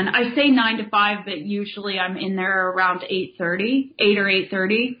 And I say 9 to 5, but usually I'm in there around 8 or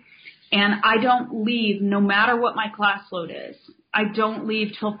 8:30. And I don't leave no matter what my class load is. I don't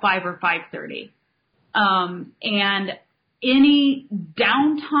leave till 5 or 5:30. And any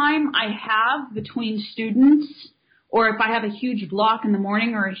downtime I have between students, or if I have a huge block in the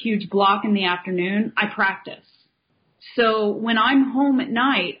morning or a huge block in the afternoon, I practice. So when I'm home at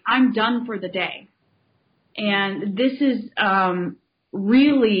night, I'm done for the day. And this is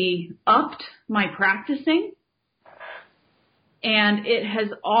really upped my practicing, and it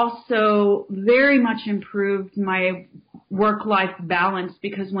has also very much improved my work-life balance,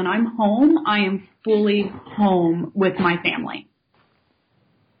 because when I'm home, I am fully home with my family.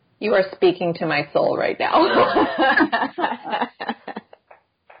 You are speaking to my soul right now.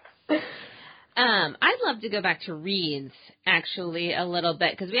 I'd love to go back to reads, actually, a little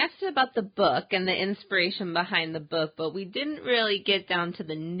bit, because we asked about the book and the inspiration behind the book, but we didn't really get down to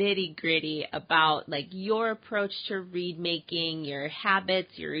the nitty-gritty about, like, your approach to read making, your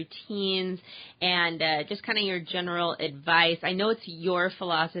habits, your routines, and just kind of your general advice. I know it's your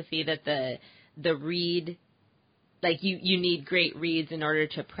philosophy that the read, like, you need great reads in order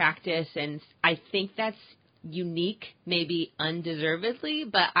to practice, and I think that's unique, maybe undeservedly,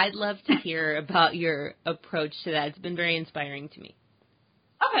 but I'd love to hear about your approach to that. It's been very inspiring to me.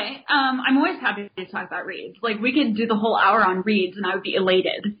 Okay, I'm always happy to talk about reads. Like, we could do the whole hour on reads, and I would be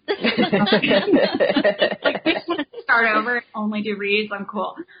elated. Like, we should start over and only do reads. I'm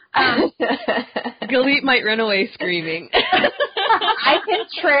cool. Galit might run away screaming. I can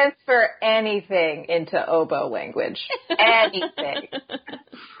transfer anything into oboe language. Anything.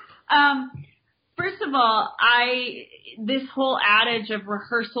 First of all, this whole adage of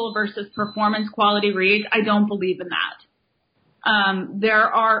rehearsal versus performance quality reads, I don't believe in that. There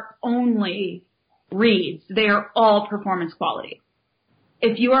are only reads. They are all performance quality.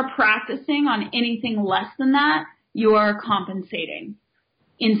 If you are practicing on anything less than that, you are compensating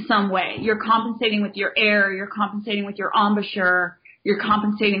in some way. You're compensating with your air, you're compensating with your embouchure, you're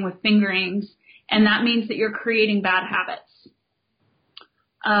compensating with fingerings, and that means that you're creating bad habits.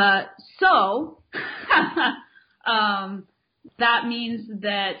 That means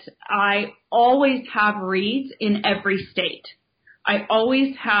that I always have reads in every state. I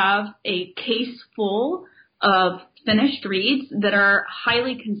always have a case full of finished reads that are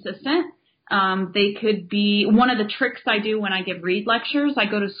highly consistent. They could be, one of the tricks I do when I give read lectures, I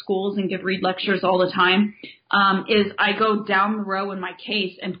go to schools and give read lectures all the time, is I go down the row in my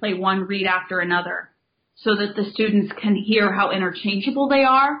case and play one read after another so that the students can hear how interchangeable they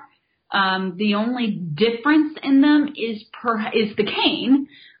are. The only difference in them is the cane,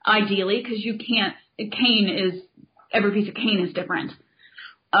 ideally, because every piece of cane is different.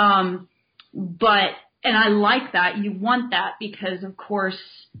 And I like that. You want that because, of course,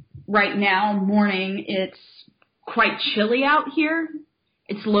 right now, morning, it's quite chilly out here.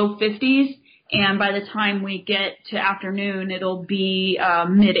 It's low 50s, and by the time we get to afternoon, it'll be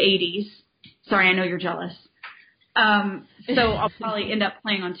mid-80s. Sorry, I know you're jealous. So I'll probably end up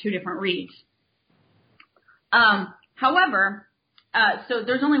playing on two different reads. However, so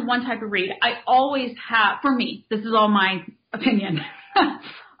there's only one type of read. I always have, for me, this is all my opinion,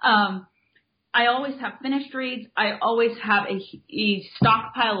 I always have finished reads. I always have a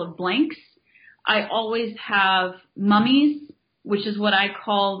stockpile of blanks. I always have mummies, which is what I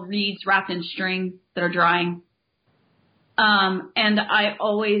call reads wrapped in string that are drying. And I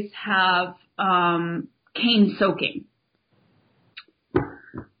always have cane soaking.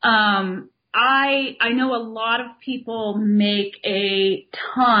 I know a lot of people make a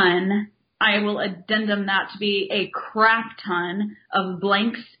ton, I will addendum that to be a crap ton of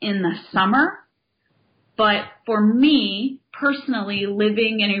blanks in the summer. But for me, personally,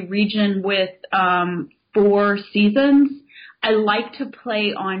 living in a region with 4 seasons, I like to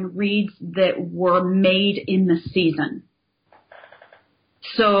play on reads that were made in the season.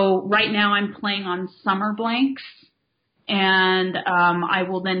 So right now I'm playing on summer blanks, and I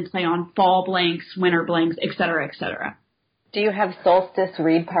will then play on fall blanks, winter blanks, et cetera, et cetera. Do you have solstice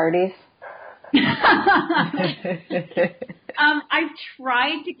read parties? I've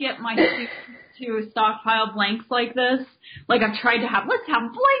tried to get my students to stockpile blanks like this. Like I've tried to let's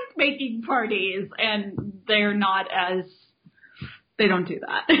have blank making parties, and they don't do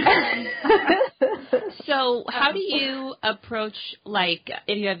that. So how do you approach, like,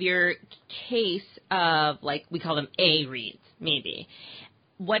 if you have your case of, like, we call them A reads, maybe.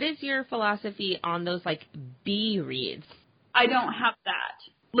 What is your philosophy on those, like, B reads? I don't have that.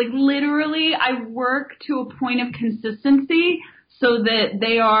 Like, literally, I work to a point of consistency so that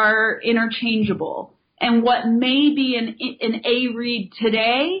they are interchangeable. And what may be an A read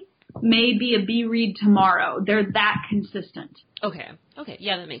today may be a B read tomorrow. They're that consistent. Okay.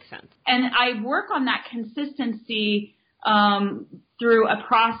 Yeah, that makes sense. And I work on that consistency through a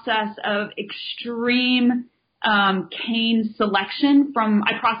process of extreme cane selection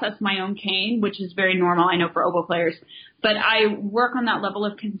I process my own cane, which is very normal, I know, for oboe players. But I work on that level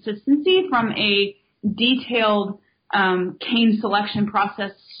of consistency from a detailed cane selection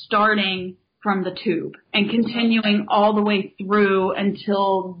process starting from the tube and continuing all the way through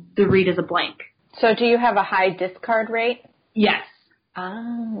until the read is a blank. So do you have a high discard rate? Yes.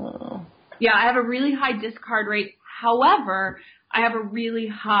 Oh. Yeah, I have a really high discard rate. However, I have a really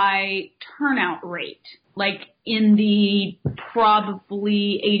high turnout rate, like in the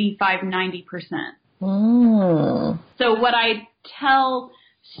probably 85-90%. So what I tell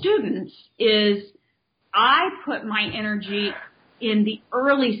students is I put my energy in the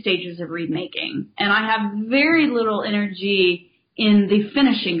early stages of read making, and I have very little energy in the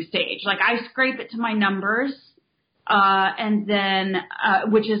finishing stage. Like I scrape it to my numbers, and then,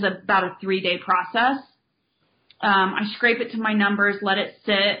 which is about a 3-day process. I scrape it to my numbers, let it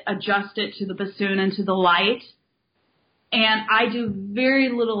sit, adjust it to the bassoon and to the light, and I do very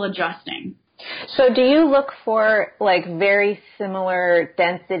little adjusting. So do you look for like very similar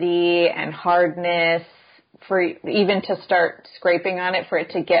density and hardness for even to start scraping on it for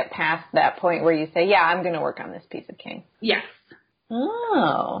it to get past that point where you say, yeah, I'm going to work on this piece of cane? Yes.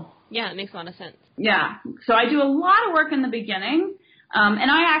 Oh. Yeah, it makes a lot of sense. Yeah. So I do a lot of work in the beginning,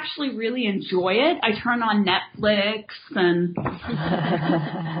 and I actually really enjoy it. I turn on Netflix, and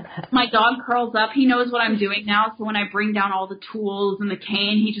my dog curls up. He knows what I'm doing now, so when I bring down all the tools and the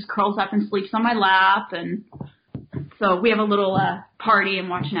cane, he just curls up and sleeps on my lap. And so we have a little party and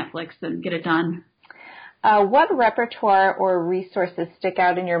watch Netflix and get it done. What repertoire or resources stick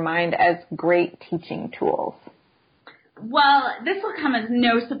out in your mind as great teaching tools? Well, this will come as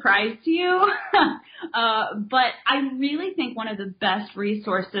no surprise to you, but I really think one of the best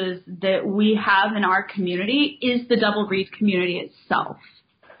resources that we have in our community is the Double Read community itself.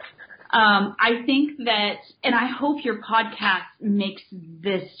 I think that, and I hope your podcast makes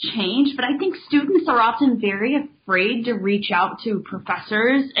this change, but I think students are often very afraid to reach out to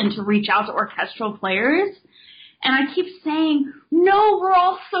professors and to reach out to orchestral players. And I keep saying, no, we're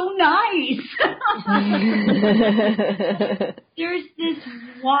all so nice. There's this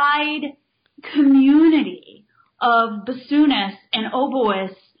wide community of bassoonists and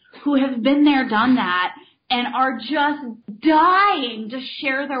oboists who have been there, done that, and are just dying to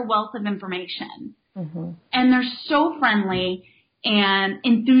share their wealth of information. Mm-hmm. And they're so friendly and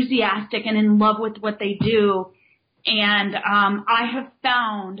enthusiastic and in love with what they do. And I have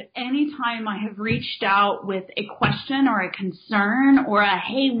found anytime I have reached out with a question or a concern or a,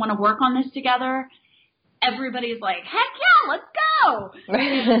 hey, want to work on this together, everybody's like, heck yeah, let's go.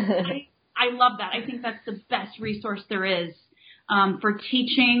 I love that. I think that's the best resource there is for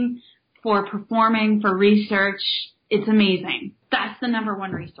teaching, for performing, for research. It's amazing. That's the number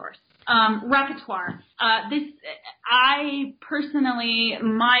one resource. Repertoire. I personally,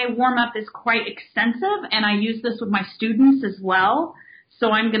 my warm-up is quite extensive, and I use this with my students as well,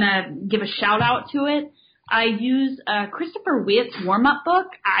 so I'm going to give a shout-out to it. I use Christopher Wiett's warm-up book.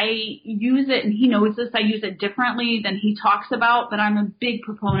 I use it, and he knows this, I use it differently than he talks about, but I'm a big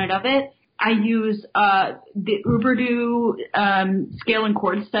proponent of it. I use the Uberdu scale and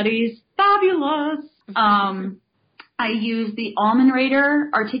chord studies. Fabulous! I use the Allman-Rader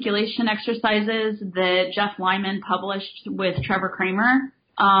articulation exercises that Jeff Lyman published with Trevor Kramer.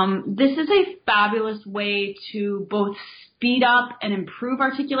 This is a fabulous way to both speed up and improve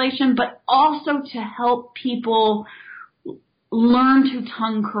articulation, but also to help people learn to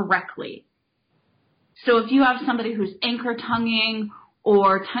tongue correctly. So if you have somebody who's anchor tonguing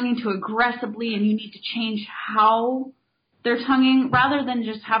or tonguing too aggressively and you need to change how they're tonguing, rather than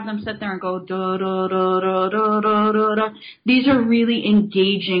just have them sit there and go da da da da da da da da. These are really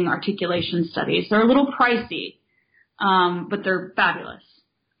engaging articulation studies. They're a little pricey, but they're fabulous.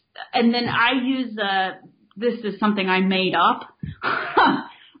 And then I use this is something I made up,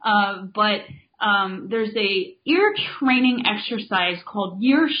 but there's a ear training exercise called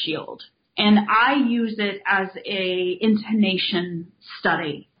Ear Shield, and I use it as a intonation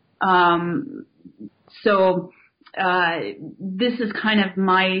study. This is kind of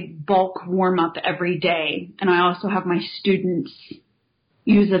my bulk warm-up every day, and I also have my students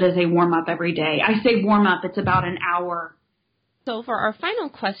use it as a warm-up every day. I say warm-up, it's about an hour. So for our final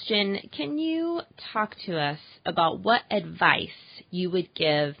question, can you talk to us about what advice you would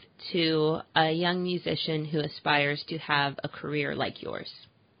give to a young musician who aspires to have a career like yours?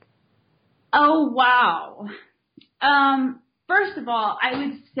 Oh, wow. First of all, I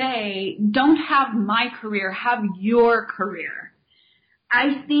would say don't have my career, have your career.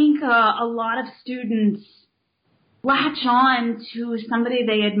 I think a lot of students latch on to somebody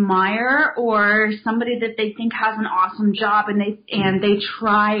they admire or somebody that they think has an awesome job, and they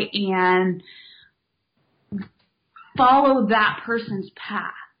try and follow that person's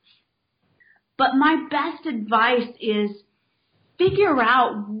path. But my best advice is figure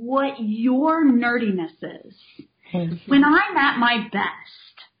out what your nerdiness is. When I'm at my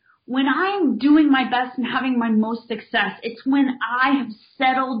best, when I'm doing my best and having my most success, it's when I have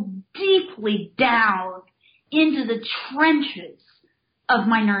settled deeply down into the trenches of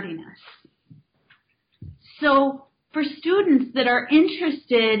my nerdiness. So for students that are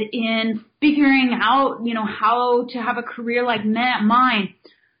interested in figuring out, how to have a career like mine,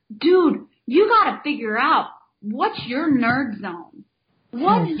 dude, you got to figure out what's your nerd zone.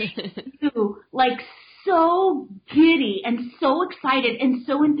 What makes you so giddy and so excited and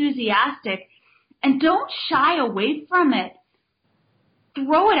so enthusiastic, and don't shy away from it.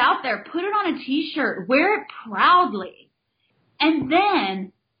 Throw it out there, put it on a t-shirt, wear it proudly, and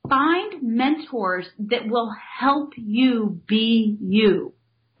then find mentors that will help you be you.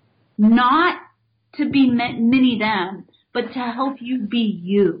 Not to be mini them, but to help you be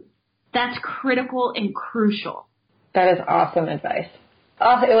you. That's critical and crucial. That is awesome advice.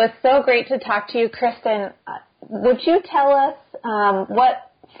 Oh, it was so great to talk to you, Kristen. Would you tell us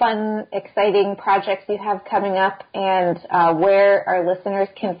what fun, exciting projects you have coming up and where our listeners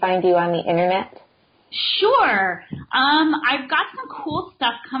can find you on the internet? Sure. I've got some cool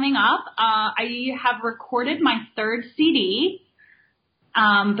stuff coming up. I have recorded my third CD,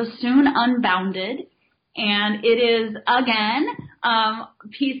 Bassoon Unbounded, and it is, again,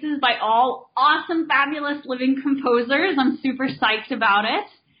 pieces by all awesome, fabulous living composers. I'm super psyched about it.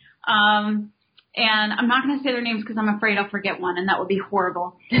 and I'm not going to say their names because I'm afraid I'll forget one, and that would be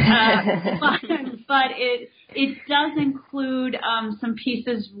horrible. But it does include some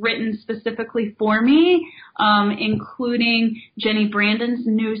pieces written specifically for me, including Jenny Brandon's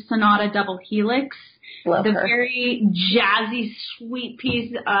new Sonata Double Helix. Love the her. Very jazzy, sweet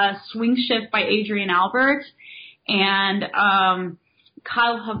piece, Swing Shift by Adrian Albert, and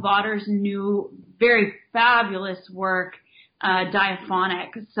Kyle Havader's new, very fabulous work,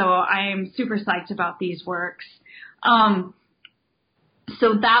 Diaphonic. So I am super psyched about these works. So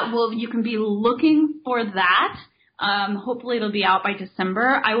you can be looking for that. Hopefully it'll be out by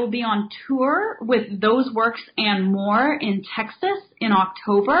December. I will be on tour with those works and more in Texas in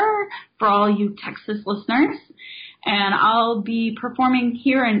October for all you Texas listeners. And I'll be performing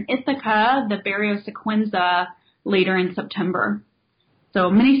here in Ithaca, the Barrio Sequenza, later in September. So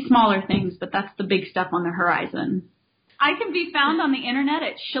many smaller things, but that's the big stuff on the horizon. I can be found on the internet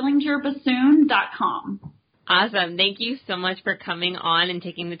at schillingerbassoon.com. Awesome. Thank you so much for coming on and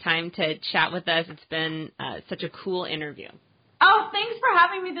taking the time to chat with us. It's been such a cool interview. Oh, thanks for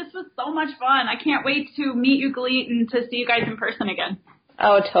having me. This was so much fun. I can't wait to meet you, Galit, and to see you guys in person again.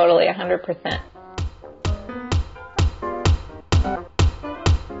 Oh, totally, 100%.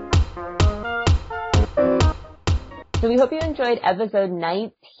 So we hope you enjoyed episode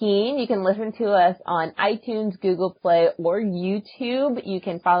 19. You can listen to us on iTunes, Google Play, or YouTube. You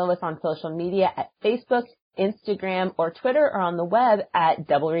can follow us on social media at Facebook, Instagram, or Twitter, or on the web at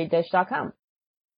doublereaddish.com.